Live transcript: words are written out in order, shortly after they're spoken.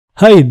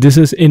Hi, this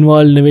is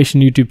Involved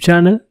Innovation YouTube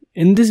channel.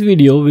 In this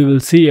video, we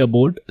will see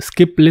about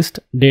SkipList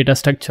data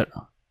structure.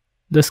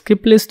 The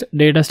SkipList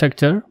data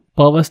structure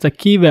powers the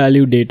key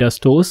value data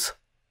stores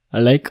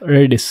like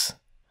Redis.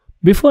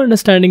 Before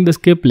understanding the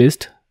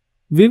SkipList,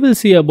 we will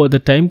see about the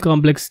time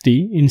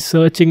complexity in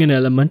searching an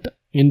element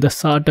in the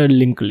sorted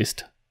linked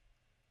list.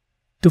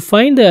 To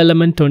find the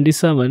element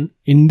 27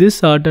 in this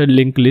sorted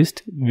linked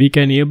list, we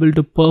can able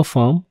to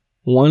perform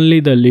only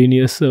the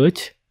linear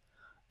search.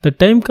 The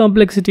time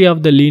complexity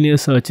of the linear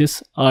search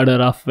is order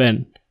of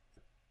n,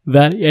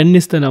 where n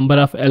is the number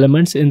of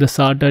elements in the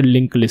sorted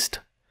linked list.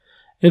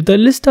 If the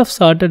list of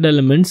sorted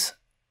elements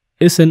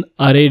is an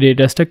array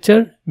data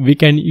structure, we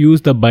can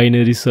use the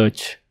binary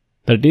search.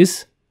 That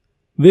is,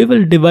 we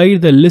will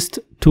divide the list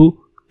to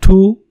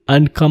 2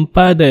 and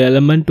compare the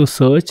element to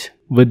search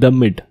with the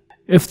mid.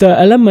 If the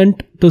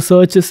element to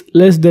search is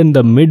less than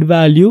the mid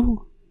value,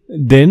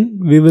 then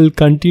we will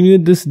continue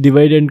this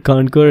divide and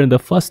conquer in the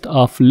first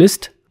of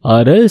list.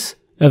 Or else,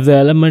 if the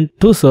element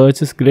to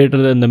search is greater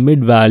than the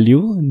mid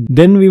value,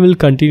 then we will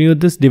continue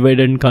this divide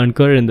and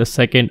conquer in the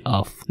second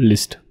of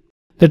list.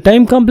 The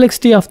time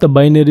complexity of the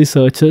binary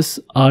search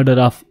is order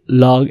of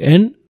log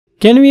n.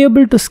 Can we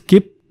able to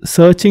skip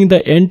searching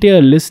the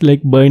entire list like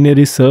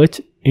binary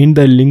search in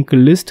the linked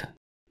list?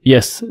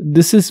 Yes,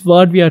 this is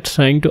what we are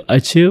trying to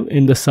achieve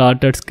in the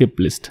sorted skip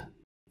list.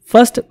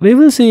 First, we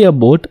will see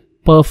about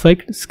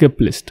perfect skip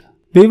list.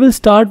 We will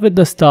start with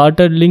the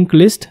sorted linked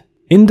list.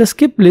 In the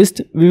skip list,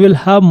 we will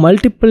have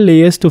multiple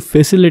layers to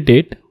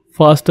facilitate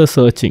faster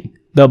searching.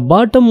 The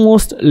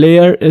bottommost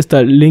layer is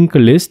the linked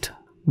list.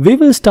 We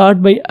will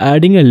start by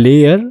adding a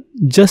layer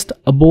just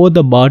above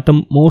the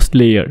bottommost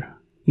layer.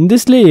 In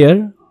this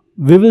layer,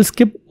 we will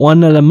skip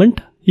one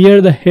element.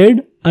 Here the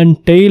head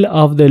and tail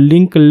of the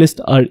linked list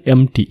are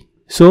empty.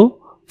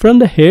 So, from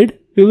the head,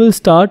 we will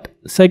start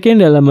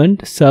second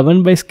element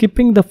 7 by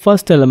skipping the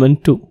first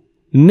element 2.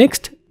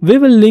 Next, we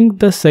will link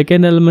the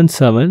second element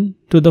 7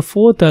 to the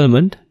fourth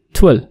element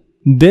 12.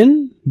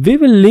 Then we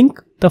will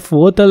link the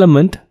fourth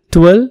element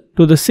 12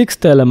 to the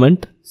sixth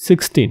element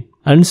 16,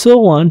 and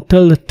so on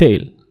till the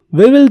tail.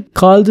 We will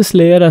call this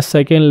layer as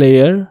second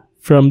layer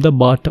from the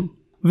bottom.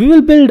 We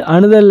will build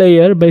another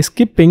layer by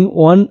skipping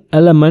one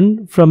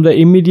element from the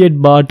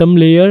immediate bottom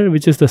layer,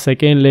 which is the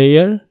second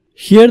layer.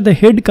 Here the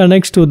head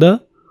connects to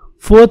the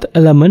fourth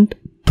element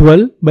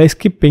 12 by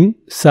skipping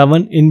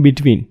 7 in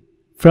between.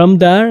 From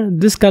there,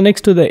 this connects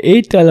to the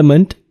 8th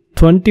element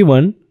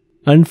 21,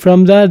 and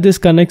from there this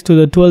connects to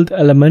the 12th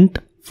element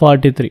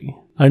 43,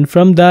 and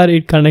from there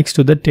it connects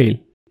to the tail.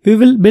 We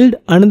will build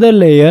another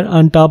layer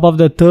on top of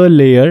the third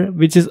layer,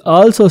 which is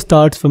also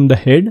starts from the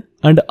head,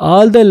 and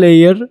all the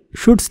layer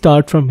should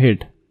start from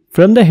head.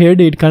 From the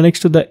head it connects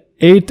to the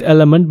 8th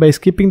element by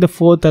skipping the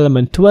 4th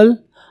element 12,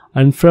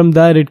 and from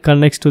there it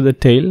connects to the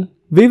tail.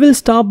 We will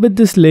stop with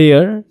this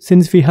layer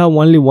since we have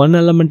only one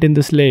element in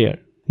this layer.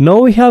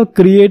 Now we have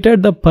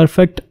created the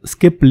perfect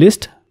skip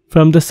list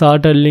from the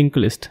sorted linked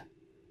list.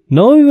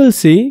 Now we will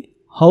see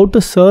how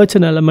to search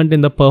an element in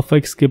the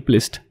perfect skip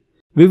list.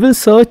 We will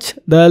search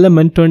the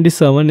element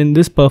 27 in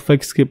this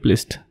perfect skip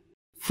list.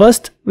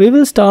 First, we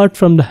will start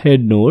from the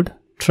head node,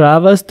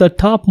 traverse the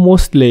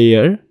topmost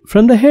layer.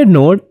 From the head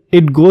node,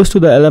 it goes to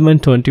the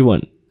element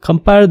 21.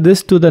 Compare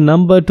this to the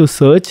number to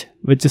search,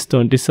 which is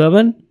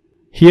 27.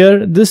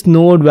 Here, this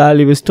node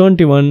value is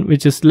 21,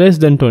 which is less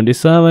than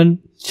 27.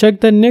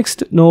 Check the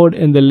next node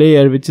in the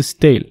layer, which is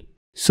tail.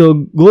 So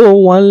go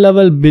one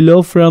level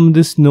below from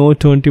this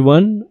node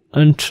 21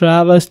 and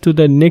traverse to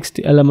the next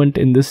element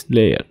in this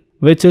layer,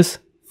 which is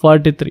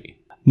 43.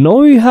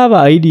 Now you have an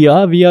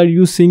idea, we are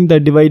using the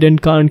divide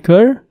and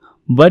conquer,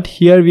 but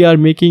here we are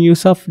making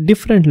use of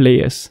different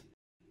layers.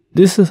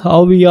 This is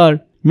how we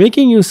are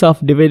making use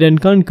of divide and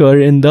conquer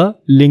in the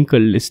linked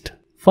list.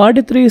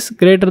 43 is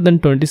greater than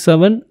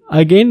 27.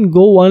 Again,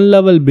 go one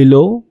level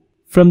below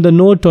from the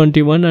node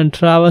 21 and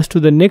traverse to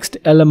the next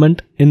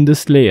element in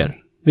this layer,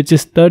 which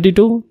is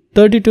 32.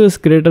 32 is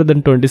greater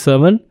than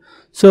 27.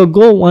 So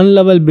go one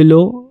level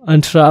below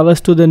and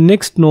traverse to the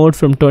next node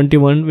from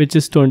 21, which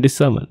is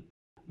 27.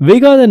 We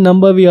got the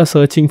number we are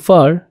searching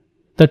for.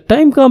 The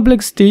time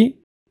complexity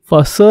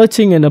for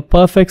searching in a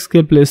perfect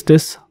skip list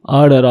is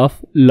order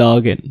of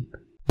log n.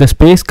 The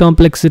space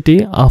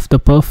complexity of the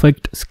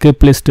perfect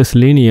skip list is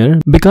linear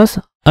because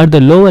at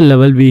the lower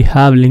level we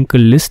have linked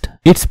list.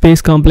 Its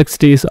space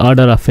complexity is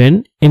order of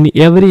n. In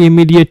every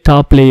immediate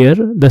top layer,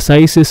 the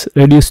size is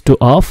reduced to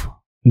half.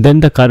 Then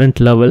the current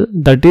level,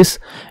 that is,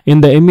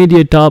 in the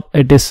immediate top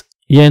it is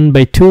n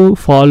by 2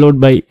 followed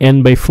by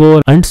n by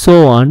 4 and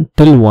so on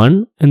till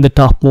 1 in the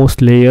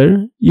topmost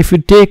layer. If you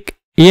take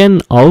n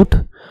out,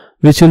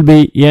 which will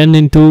be n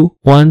into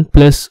 1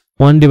 plus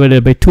 1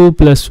 divided by 2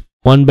 plus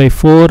 1 by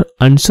 4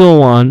 and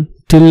so on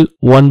till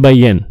 1 by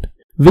n,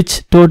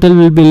 which total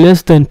will be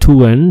less than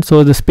 2n,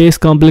 so the space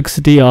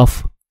complexity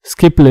of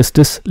skip list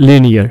is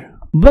linear.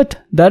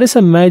 But there is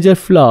a major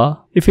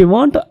flaw. If you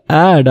want to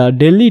add or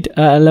delete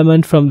an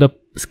element from the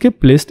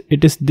skip list,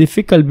 it is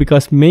difficult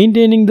because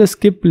maintaining the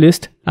skip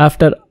list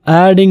after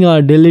adding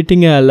or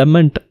deleting an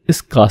element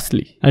is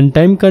costly and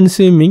time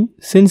consuming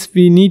since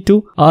we need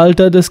to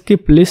alter the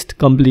skip list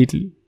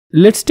completely.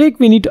 Let's take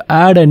we need to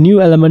add a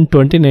new element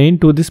 29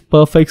 to this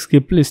perfect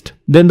skip list.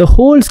 Then the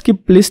whole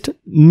skip list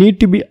need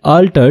to be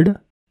altered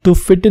to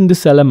fit in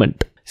this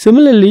element.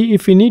 Similarly,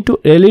 if we need to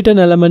delete an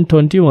element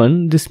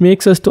 21, this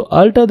makes us to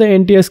alter the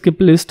entire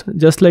skip list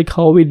just like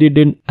how we did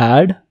in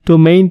add to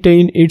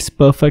maintain its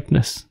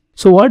perfectness.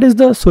 So what is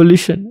the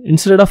solution?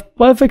 Instead of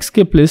perfect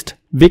skip list,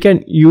 we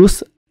can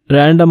use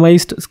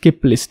randomized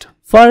skip list.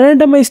 For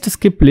randomized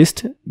skip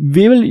list,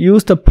 we will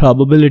use the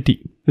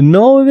probability.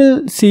 Now we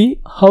will see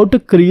how to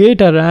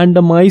create a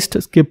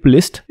randomized skip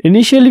list.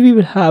 Initially we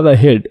will have a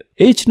head.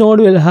 Each node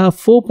will have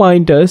 4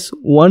 pointers,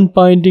 one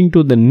pointing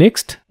to the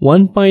next,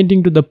 one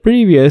pointing to the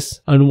previous,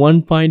 and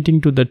one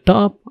pointing to the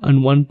top,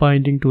 and one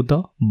pointing to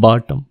the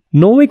bottom.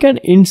 Now we can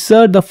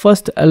insert the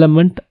first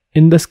element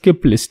in the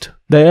skip list.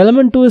 The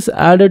element 2 is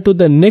added to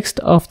the next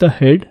of the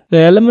head. The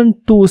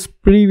element 2's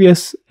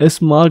previous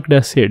is marked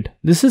as head.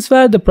 This is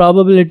where the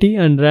probability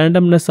and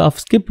randomness of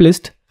skip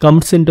list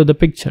comes into the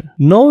picture.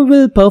 Now we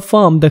will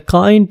perform the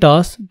coin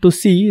toss to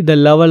see the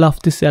level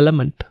of this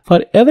element.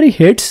 For every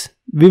heads,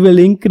 we will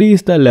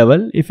increase the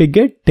level. If we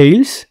get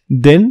tails,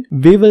 then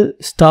we will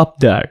stop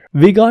there.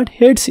 We got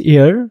heads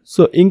here,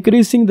 so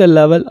increasing the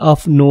level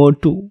of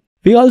node 2.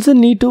 We also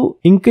need to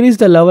increase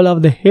the level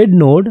of the head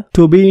node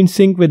to be in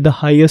sync with the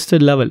highest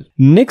level.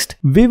 Next,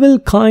 we will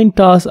coin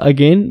toss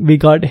again. We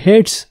got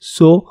heads,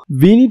 so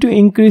we need to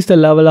increase the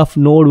level of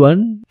node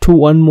 1 to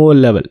one more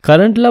level.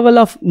 Current level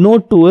of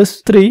node 2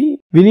 is 3.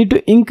 We need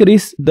to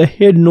increase the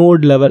head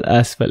node level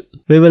as well.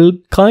 We will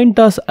coin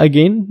toss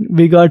again.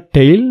 We got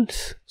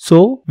tails.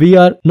 So we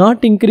are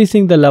not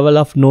increasing the level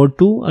of node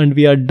 2 and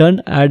we are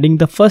done adding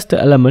the first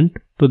element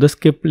to the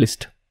skip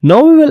list.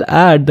 Now we will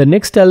add the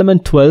next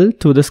element 12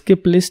 to the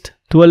skip list.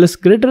 12 is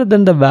greater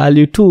than the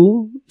value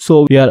 2.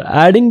 So we are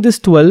adding this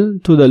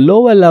 12 to the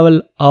lower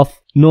level of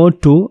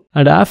node 2,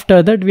 and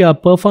after that we are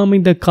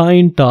performing the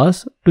coin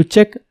toss to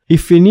check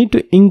if we need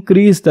to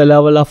increase the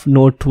level of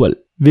node 12.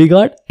 We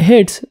got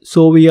heads,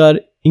 so we are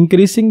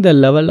increasing the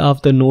level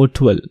of the node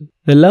 12.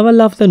 The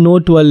level of the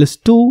node 12 is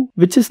 2,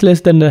 which is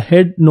less than the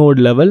head node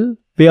level.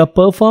 We are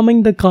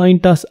performing the coin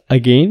toss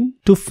again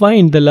to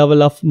find the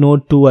level of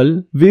node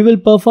 12. We will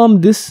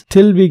perform this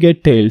till we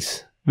get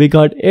tails. We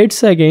got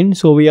heads again,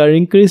 so we are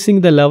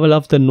increasing the level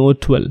of the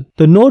node 12.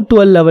 The node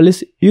 12 level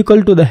is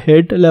equal to the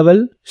head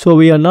level, so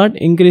we are not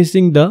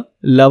increasing the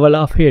level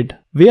of head.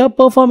 We are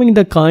performing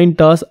the coin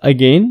toss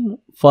again.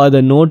 For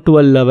the node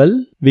 12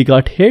 level, we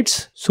got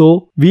heads,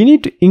 so we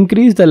need to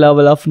increase the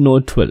level of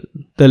node 12.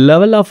 The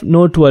level of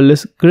node 12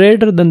 is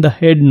greater than the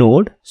head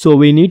node, so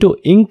we need to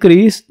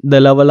increase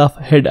the level of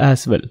head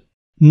as well.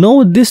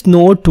 Now this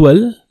node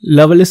 12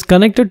 level is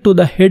connected to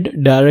the head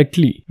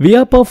directly. We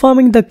are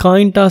performing the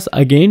coin toss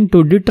again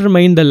to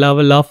determine the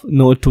level of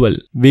node 12.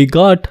 We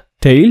got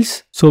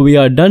tails, so we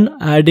are done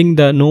adding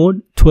the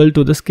node 12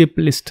 to the skip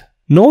list.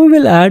 Now we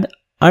will add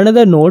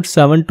another node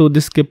 7 to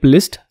the skip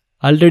list.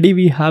 Already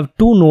we have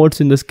two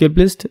nodes in the skip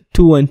list,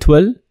 2 and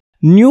 12.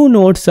 New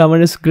node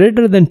 7 is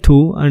greater than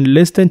 2 and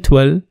less than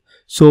 12.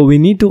 So we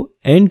need to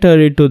enter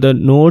it to the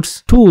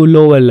nodes 2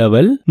 lower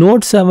level.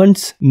 Node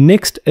 7's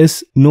next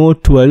is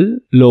node 12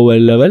 lower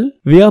level.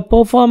 We are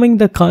performing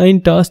the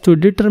coin toss to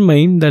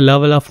determine the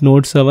level of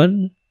node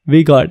 7.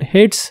 We got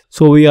heads,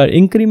 so we are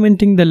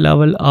incrementing the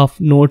level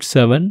of node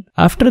 7.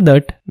 After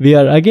that, we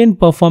are again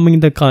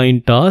performing the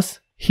coin toss.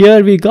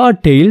 Here we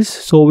got tails,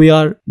 so we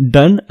are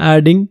done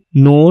adding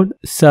node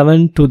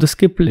 7 to the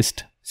skip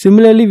list.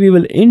 Similarly, we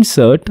will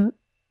insert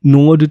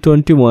node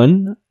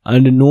 21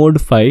 and node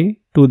 5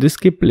 to the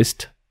skip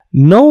list.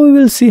 Now we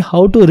will see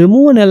how to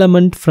remove an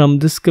element from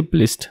the skip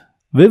list.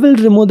 We will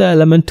remove the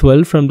element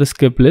 12 from the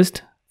skip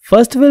list.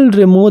 First we will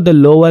remove the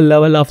lower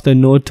level of the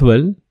node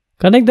 12.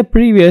 Connect the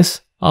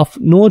previous of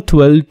node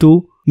 12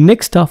 to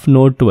next of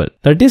node 12.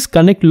 That is,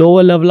 connect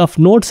lower level of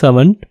node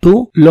 7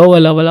 to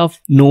lower level of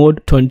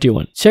node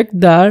 21. Check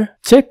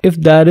if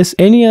there is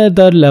any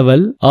other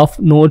level of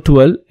node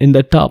 12 in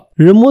the top.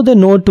 Remove the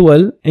node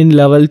 12 in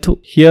level 2.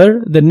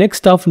 Here the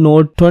next of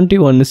node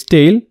 21 is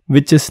tail,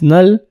 which is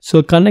null.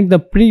 So connect the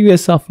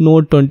previous of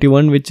node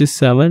 21, which is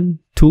 7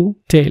 to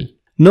tail.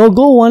 Now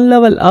go one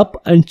level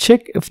up and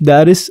check if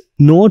there is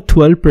node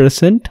 12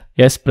 present.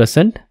 Yes,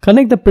 present.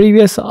 Connect the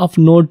previous of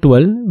node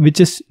 12, which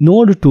is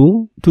node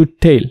 2 to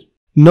tail.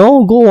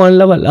 Now go one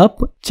level up,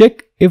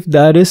 check if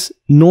there is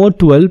node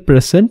 12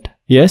 present.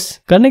 Yes,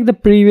 connect the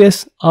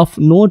previous of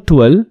node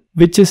 12,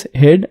 which is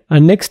head,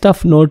 and next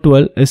of node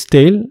 12 is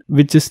tail,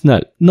 which is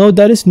null. Now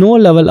there is no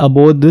level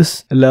above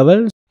this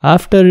level.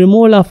 After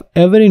removal of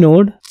every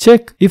node,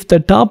 check if the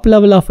top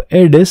level of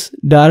head is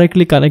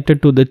directly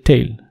connected to the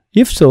tail.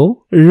 If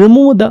so,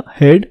 remove the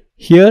head.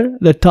 Here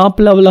the top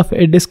level of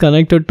head is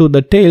connected to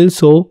the tail,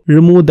 so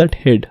remove that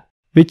head,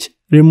 which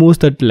removes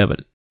that level.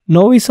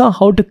 Now we saw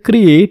how to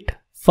create,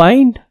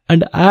 find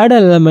and add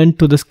an element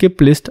to the skip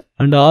list,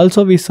 and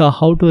also we saw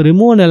how to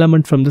remove an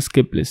element from the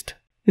skip list.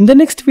 In the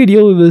next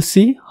video we will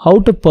see how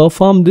to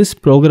perform this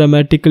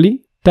programmatically.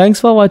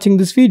 Thanks for watching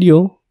this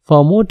video.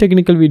 For more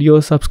technical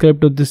videos, subscribe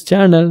to this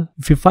channel.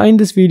 If you find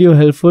this video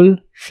helpful,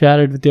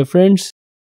 share it with your friends.